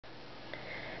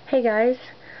Hey guys,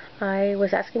 I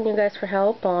was asking you guys for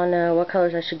help on what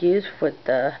colors I should use with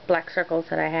the black circles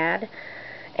that I had,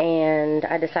 and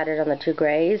I decided on the two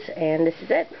grays, and this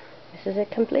is it. This is it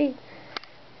complete,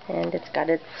 and it's got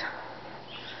its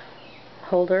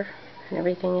holder and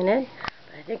everything in it.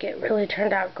 But I think it really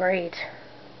turned out great.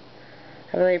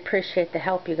 I really appreciate the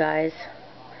help, you guys.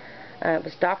 It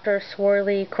was Dr.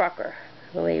 Swirly Crocker,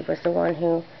 I believe, was the one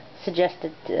who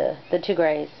suggested the two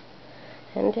grays.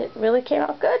 And it really came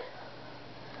out good.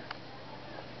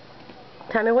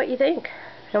 Tell me what you think.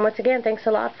 And once again, thanks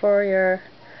a lot for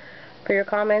your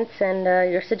comments and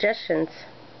your suggestions.